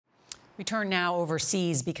We turn now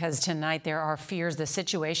overseas because tonight there are fears the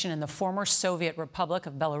situation in the former Soviet Republic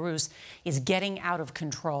of Belarus is getting out of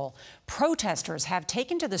control. Protesters have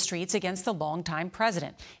taken to the streets against the longtime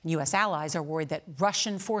president. And U.S. allies are worried that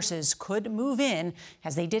Russian forces could move in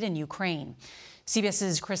as they did in Ukraine.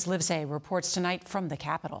 CBS's Chris Livesay reports tonight from the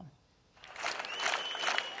capital.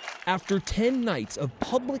 After 10 nights of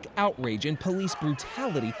public outrage and police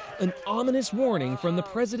brutality, an ominous warning from the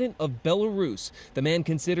president of Belarus, the man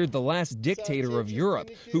considered the last dictator of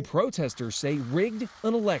Europe, who protesters say rigged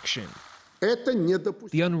an election.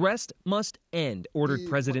 The unrest must end, ordered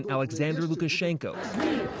President Alexander Lukashenko,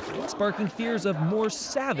 sparking fears of more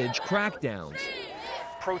savage crackdowns.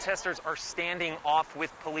 Protesters are standing off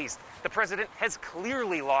with police. The president has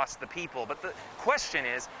clearly lost the people, but the question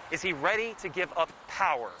is he ready to give up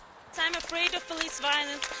power? I'm afraid of police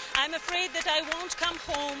violence. I'm afraid that I won't come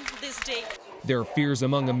home this day. There are fears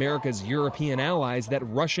among America's European allies that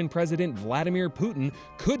Russian President Vladimir Putin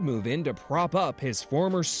could move in to prop up his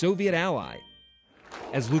former Soviet ally,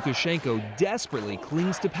 as Lukashenko desperately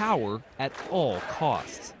clings to power at all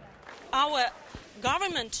costs. Our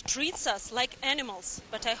government treats us like animals,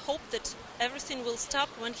 but I hope that everything will stop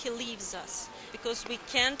when he leaves us, because we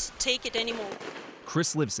can't take it anymore.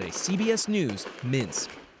 Chris Livesay, CBS News,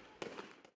 Minsk.